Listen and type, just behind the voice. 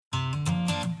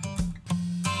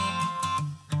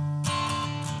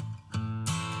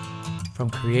From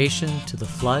creation to the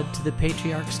flood to the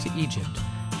patriarchs to Egypt,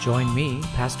 join me,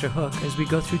 Pastor Hook, as we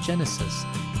go through Genesis,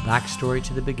 the backstory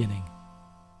to the beginning.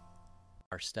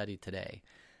 Our study today.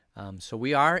 So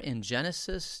we are in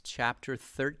Genesis chapter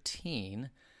 13.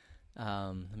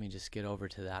 Let me just get over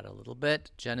to that a little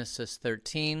bit. Genesis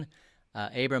 13.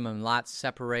 Abram and Lot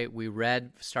separate. We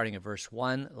read starting at verse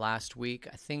 1 last week.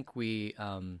 I think we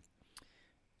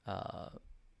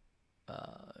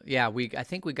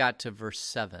got to verse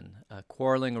 7.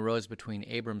 Quarreling arose between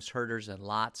Abram's herders and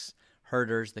Lot's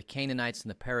herders. The Canaanites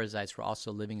and the Perizzites were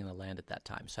also living in the land at that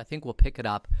time. So I think we'll pick it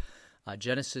up.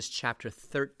 Genesis chapter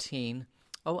 13.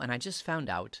 Oh, and I just found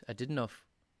out, I didn't know if,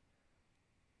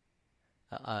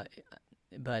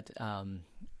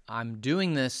 I'm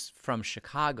doing this from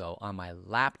Chicago on my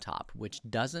laptop, which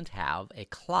doesn't have a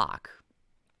clock.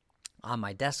 On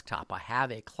my desktop, I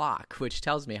have a clock, which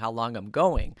tells me how long I'm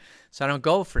going, so I don't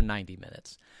go for 90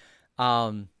 minutes.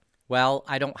 Well,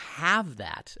 I don't have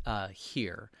that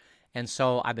here, and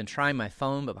so I've been trying my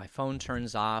phone, but my phone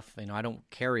turns off. I don't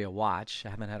carry a watch.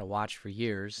 I haven't had a watch for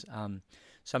years,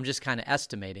 so I'm just kind of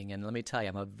estimating, and let me tell you,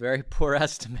 I'm a very poor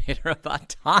estimator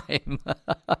about time.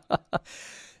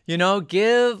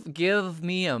 Give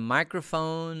me a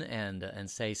microphone and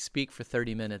say speak for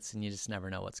 30 minutes, and you just never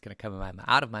know what's going to come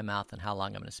out of my mouth and how long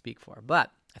I'm going to speak for.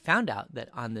 But I found out that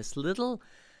on this little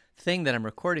thing that I'm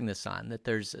recording this on,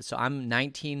 so I'm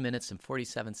 19 minutes and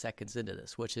 47 seconds into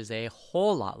this, which is a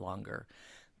whole lot longer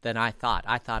than I thought.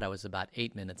 I thought I was about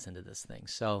 8 minutes into this thing.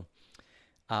 So,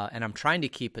 and I'm trying to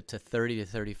keep it to 30 to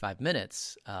 35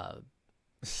 minutes.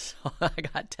 So I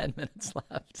got 10 minutes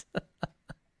left.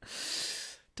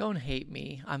 Don't hate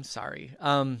me. I'm sorry.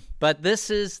 But this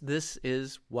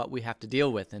is what we have to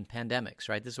deal with in pandemics,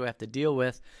 right? This is what I have to deal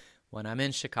with when I'm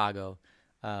in Chicago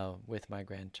with my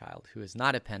grandchild, who is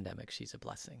not a pandemic. She's a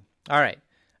blessing. All right.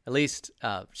 At least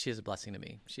she is a blessing to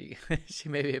me. She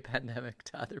may be a pandemic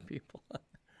to other people.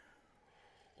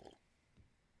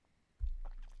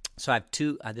 So I have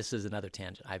two. This is another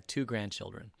tangent. I have two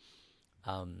grandchildren.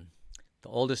 The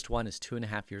oldest one is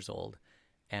 2.5 years old.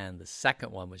 And the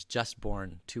second one was just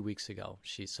born 2 weeks ago.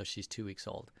 She's 2 weeks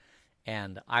old.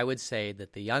 And I would say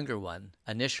that the younger one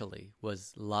initially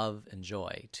was love and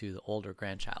joy to the older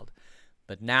grandchild.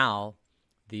 But now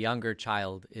the younger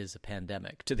child is a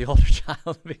pandemic to the older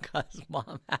child because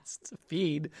mom has to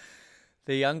feed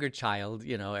the younger child,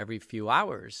 every few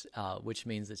hours, which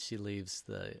means that she leaves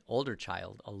the older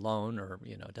child alone or,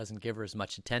 doesn't give her as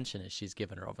much attention as she's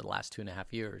given her over the last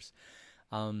 2.5 years.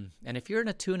 And if you're in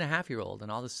a 2.5-year-old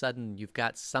and all of a sudden you've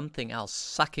got something else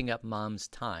sucking up mom's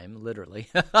time, literally,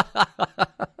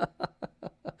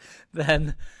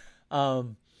 then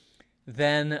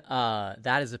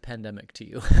that is a pandemic to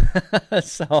you.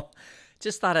 So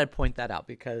just thought I'd point that out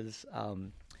because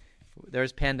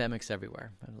there's pandemics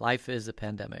everywhere. Life is a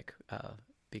pandemic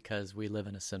because we live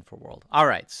in a sinful world. All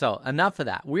right, so enough of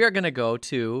that. We are going to go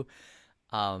to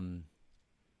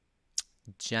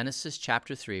Genesis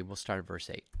chapter 3, we'll start at verse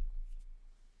 8.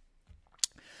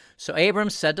 So Abram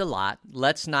said to Lot,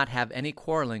 "Let's not have any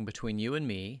quarreling between you and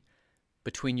me,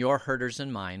 between your herders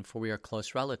and mine, for we are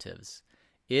close relatives.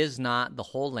 Is not the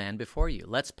whole land before you?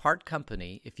 Let's part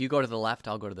company. If you go to the left,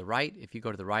 I'll go to the right. If you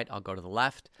go to the right, I'll go to the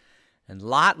left." And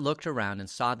Lot looked around and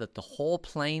saw that the whole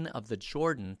plain of the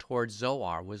Jordan toward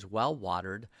Zoar was well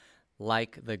watered,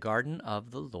 like the garden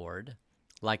of the Lord,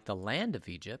 like the land of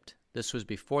Egypt. This was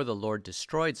before the Lord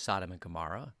destroyed Sodom and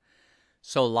Gomorrah.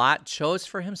 So Lot chose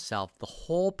for himself the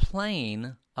whole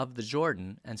plain of the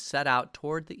Jordan and set out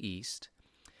toward the east.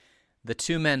 The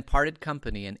two men parted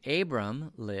company, and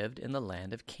Abram lived in the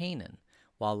land of Canaan,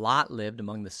 while Lot lived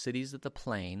among the cities of the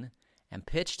plain and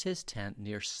pitched his tent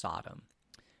near Sodom.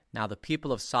 Now the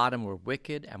people of Sodom were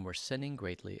wicked and were sinning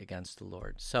greatly against the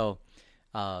Lord. So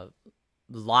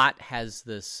Lot has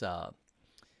this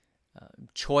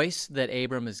choice that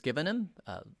Abram has given him.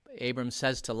 Abram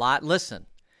says to Lot, "Listen,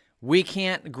 we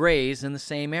can't graze in the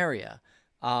same area.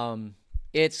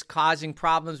 It's causing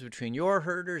problems between your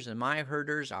herders and my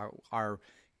herders. Our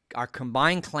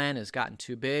combined clan has gotten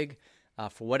too big.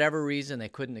 For whatever reason, they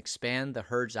couldn't expand the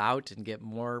herds out and get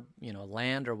more,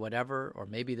 land or whatever. Or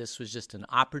maybe this was just an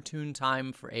opportune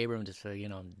time for Abram to say,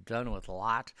 I'm done with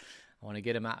Lot. I want to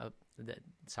get him out.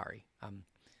 Sorry,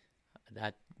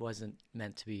 that wasn't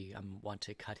meant to be. I want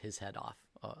to cut his head off.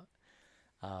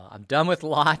 I'm done with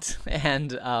Lot,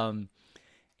 and I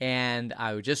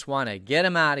just want to get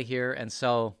him out of here. And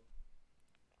so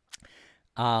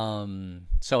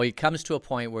he comes to a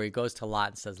point where he goes to Lot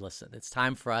and says, "Listen, it's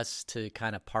time for us to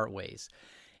kind of part ways.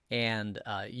 And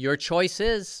your choice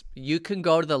is you can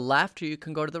go to the left or you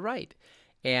can go to the right."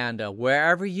 And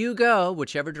wherever you go,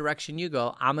 whichever direction you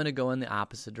go, I'm going to go in the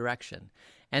opposite direction.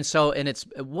 And it's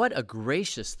what a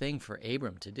gracious thing for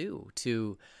Abram to do,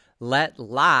 to let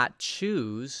Lot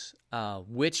choose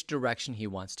which direction he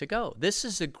wants to go. This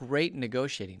is a great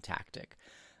negotiating tactic.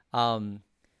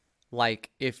 Like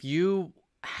if you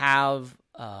have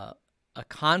a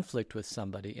conflict with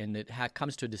somebody and it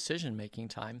comes to a decision-making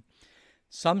time,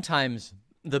 sometimes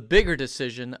the bigger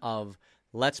decision of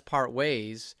let's part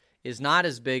ways is not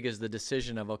as big as the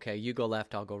decision of, okay, you go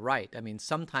left, I'll go right. I mean,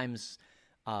 sometimes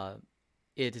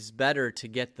it is better to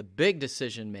get the big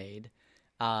decision made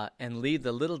and leave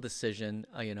the little decision,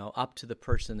 up to the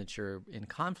person that you're in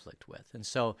conflict with. And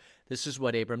so this is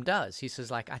what Abram does. He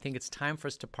says, I think it's time for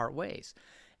us to part ways.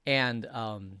 And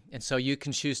so you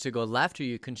can choose to go left or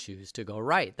you can choose to go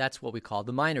right. That's what we call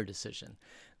the minor decision.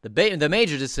 The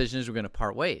major decision is we're going to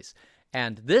part ways.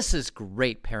 And this is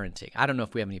great parenting. I don't know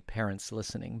if we have any parents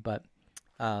listening, but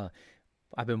I've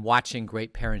been watching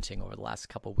great parenting over the last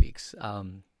couple of weeks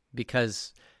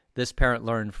because this parent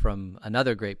learned from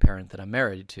another great parent that I'm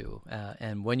married to.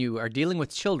 And when you are dealing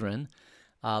with children,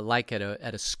 like at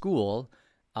a school,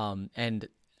 and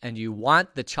you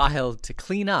want the child to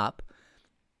clean up,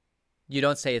 you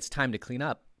don't say it's time to clean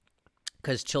up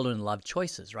because children love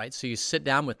choices, right? So you sit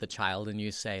down with the child and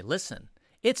you say, listen,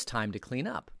 it's time to clean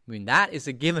up. I mean, that is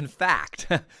a given fact.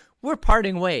 We're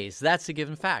parting ways. That's a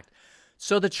given fact.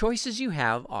 So the choices you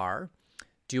have are,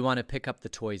 do you want to pick up the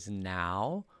toys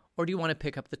now or do you want to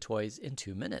pick up the toys in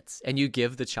 2 minutes? And you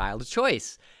give the child a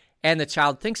choice. And the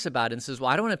child thinks about it and says,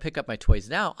 well, I don't want to pick up my toys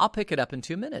now. I'll pick it up in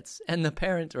 2 minutes. And the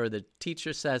parent or the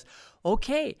teacher says,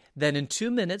 okay, then in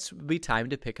 2 minutes will be time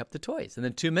to pick up the toys. And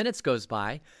then 2 minutes goes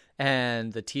by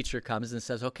and the teacher comes and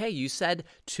says, okay, you said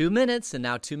 2 minutes and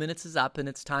now 2 minutes is up and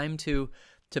it's time to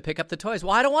pick up the toys.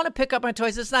 Well, I don't want to pick up my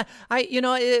toys. It's not,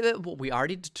 we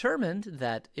already determined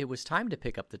that it was time to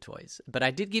pick up the toys, but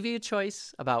I did give you a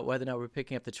choice about whether or not we're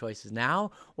picking up the choices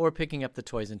now or picking up the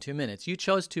toys in 2 minutes. You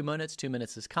chose 2 minutes. 2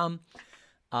 minutes has come.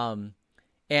 And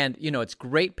it's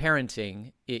great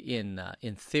parenting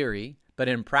in theory, but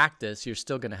in practice, you're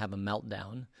still going to have a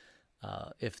meltdown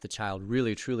if the child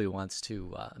really, truly wants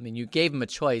to. You gave them a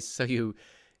choice, so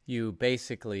you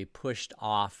basically pushed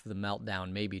off the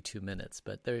meltdown maybe 2 minutes,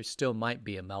 but there still might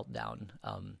be a meltdown.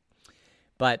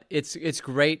 But it's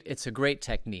great. It's a great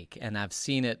technique, and I've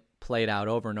seen it played out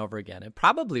over and over again. It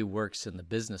probably works in the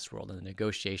business world, in the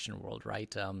negotiation world,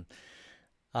 right?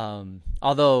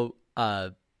 Although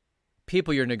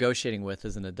people you're negotiating with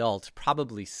as an adult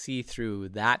probably see through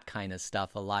that kind of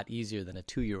stuff a lot easier than a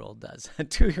 2-year-old does. A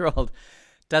 2-year-old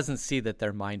doesn't see that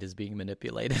their mind is being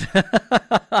manipulated,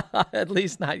 at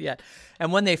least not yet.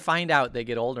 And when they find out, they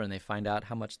get older and they find out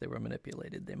how much they were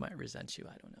manipulated, they might resent you.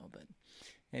 I don't know. But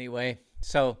anyway,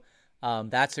 so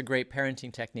that's a great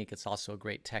parenting technique. It's also a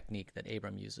great technique that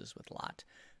Abram uses with Lot.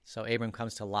 So Abram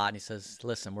comes to Lot and he says,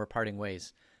 listen, we're parting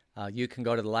ways. You can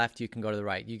go to the left, you can go to the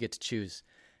right. You get to choose.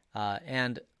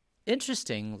 And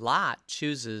interesting, Lot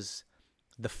chooses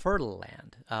the fertile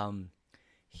land.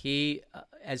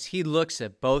 As he looks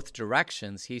at both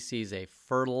directions, he sees a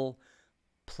fertile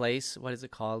place. What is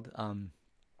it called?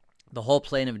 The whole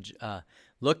plain of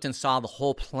looked and saw the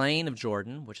whole plain of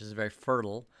Jordan, which is very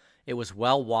fertile. It was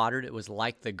well watered. It was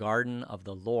like the garden of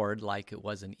the Lord, like it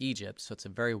was in Egypt. So it's a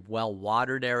very well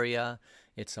watered area.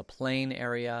 It's a plain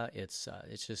area. It's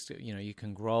just you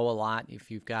can grow a lot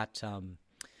if you've got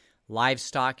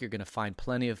livestock. You're going to find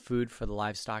plenty of food for the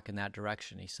livestock in that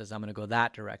direction. He says, I'm going to go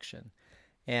that direction.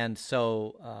 And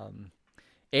so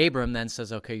Abram then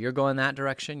says, okay, you're going that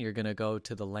direction. You're going to go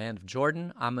to the land of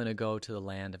Jordan. I'm going to go to the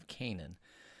land of Canaan.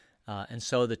 And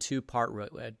so the two part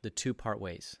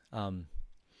ways.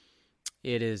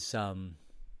 It is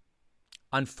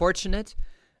unfortunate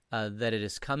that it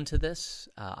has come to this.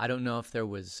 I don't know if there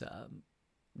was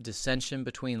dissension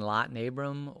between Lot and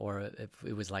Abram, or if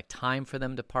it was like time for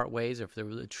them to part ways, or if there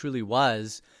really, truly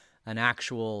was an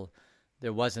actual.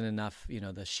 There wasn't enough,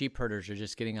 the sheep herders are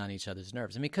just getting on each other's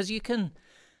nerves. Because you can,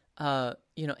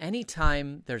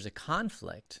 anytime there's a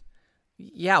conflict,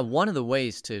 one of the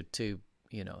ways to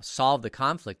solve the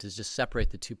conflict is just separate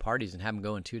the two parties and have them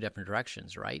go in two different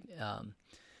directions, right?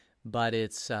 But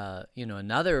it's,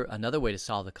 another way to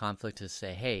solve the conflict is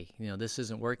say, hey, this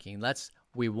isn't working.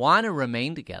 We want to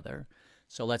remain together,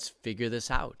 so let's figure this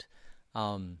out.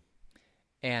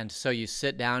 And so you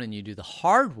sit down and you do the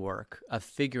hard work of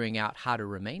figuring out how to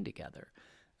remain together.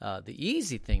 The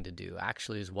easy thing to do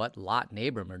actually is what Lot and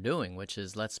Abram are doing, which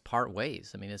is let's part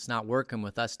ways. It's not working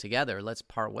with us together. Let's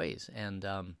part ways. And,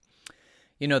 the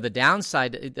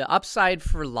upside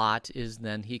for Lot is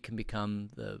then he can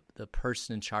become the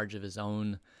person in charge of his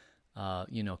own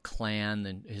clan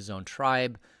and his own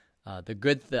tribe.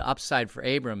 The upside for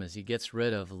Abram is he gets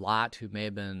rid of Lot, who may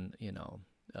have been,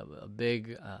 a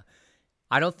big.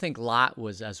 I don't think Lot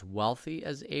was as wealthy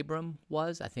as Abram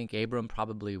was. I think Abram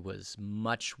probably was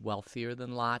much wealthier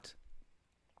than Lot,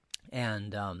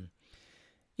 and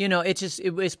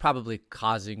it was probably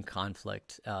causing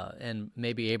conflict. And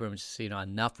maybe Abram's just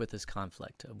enough with this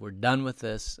conflict. We're done with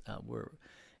this.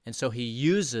 And so he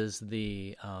uses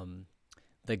the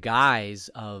guise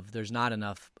of there's not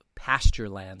enough pasture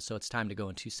land, so it's time to go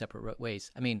in two separate ways.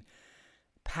 I mean,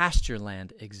 pasture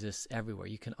land exists everywhere.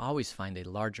 You can always find a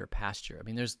larger pasture. I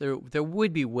mean, there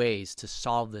would be ways to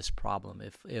solve this problem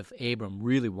if Abram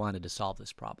really wanted to solve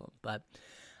this problem. But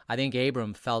I think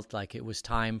Abram felt like it was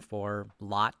time for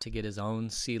Lot to get his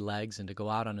own sea legs and to go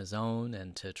out on his own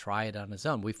and to try it on his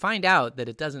own. We find out that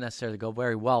it doesn't necessarily go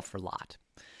very well for Lot.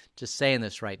 Just saying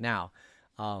this right now.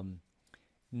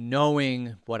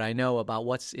 Knowing what I know about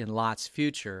what's in Lot's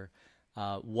future,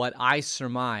 what I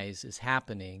surmise is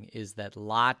happening is that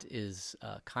Lot is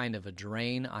kind of a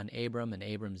drain on Abram, and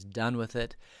Abram's done with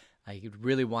it. He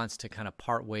really wants to kind of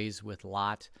part ways with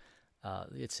Lot.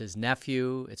 It's his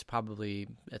nephew. It's probably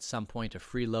at some point a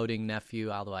freeloading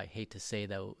nephew, although I hate to say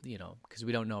that, because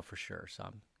we don't know for sure. So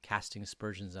I'm casting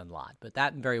aspersions on Lot, but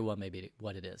that very well may be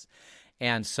what it is.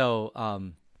 And so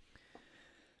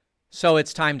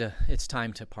it's time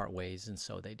to part ways, and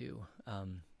so they do.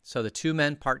 So the two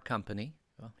men part company.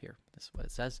 Well, here, this is what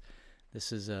it says.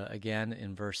 This is, again,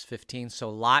 in verse 15. So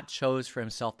Lot chose for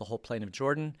himself the whole plain of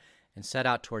Jordan and set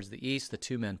out towards the east. The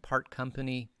two men part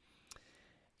company.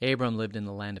 Abram lived in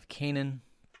the land of Canaan,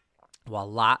 while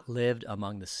Lot lived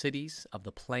among the cities of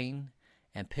the plain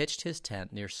and pitched his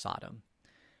tent near Sodom.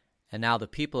 And now the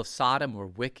people of Sodom were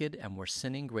wicked and were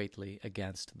sinning greatly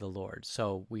against the Lord.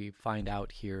 So we find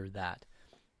out here that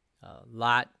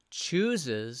Lot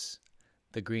chooses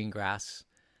the green grass,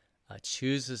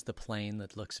 chooses the plain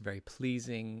that looks very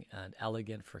pleasing and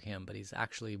elegant for him, but he's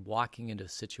actually walking into a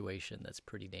situation that's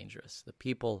pretty dangerous. The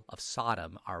people of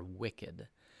Sodom are wicked.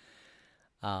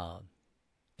 At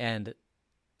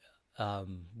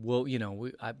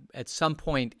some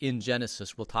point in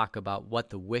Genesis, we'll talk about what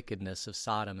the wickedness of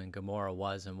Sodom and Gomorrah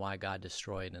was and why God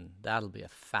destroyed, and that'll be a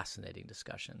fascinating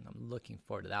discussion. I'm looking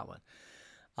forward to that one.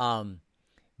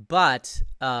 But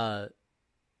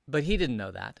he didn't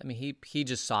know that. I mean, he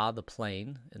just saw the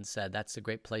plain and said, that's a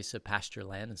great place of pasture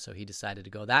land, and so he decided to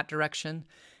go that direction,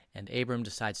 and Abram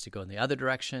decides to go in the other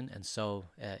direction, and so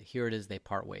here it is, they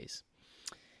part ways.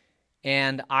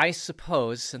 And I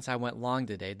suppose, since I went long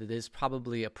today, that it is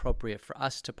probably appropriate for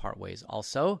us to part ways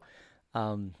also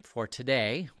for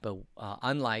today. But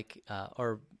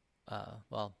I'll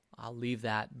leave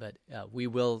that, but we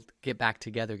will get back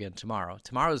together again tomorrow.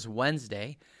 Tomorrow's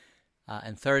Wednesday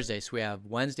and Thursday, so we have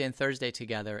Wednesday and Thursday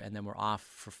together, and then we're off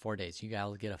for 4 days. You guys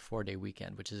will get a 4-day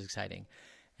weekend, which is exciting.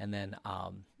 And then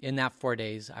in that 4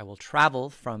 days, I will travel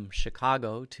from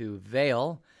Chicago to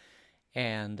Vail,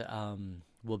 and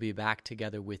we'll be back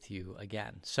together with you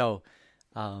again. So,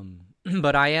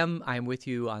 but I'm with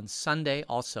you on Sunday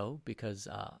also, because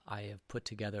I have put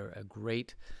together a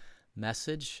great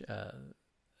message.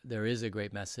 There is a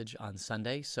great message on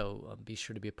Sunday, so be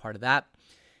sure to be a part of that.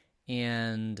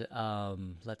 And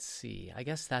let's see, I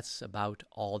guess that's about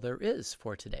all there is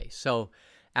for today. So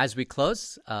as we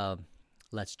close,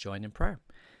 let's join in prayer.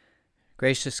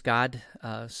 Gracious God,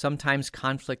 sometimes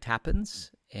conflict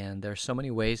happens, and there are so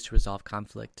many ways to resolve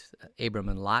conflict. Abram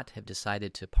and Lot have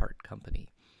decided to part company.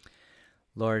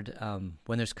 Lord,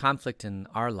 when there's conflict in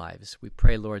our lives, we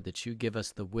pray, Lord, that you give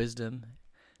us the wisdom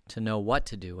to know what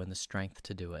to do and the strength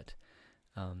to do it.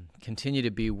 Continue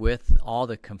to be with all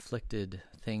the conflicted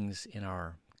things in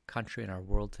our country and our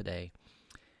world today,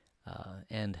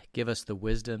 and give us the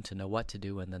wisdom to know what to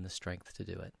do and then the strength to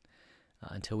do it.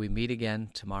 Until we meet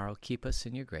again tomorrow, keep us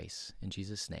in your grace. In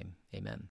Jesus' name, amen.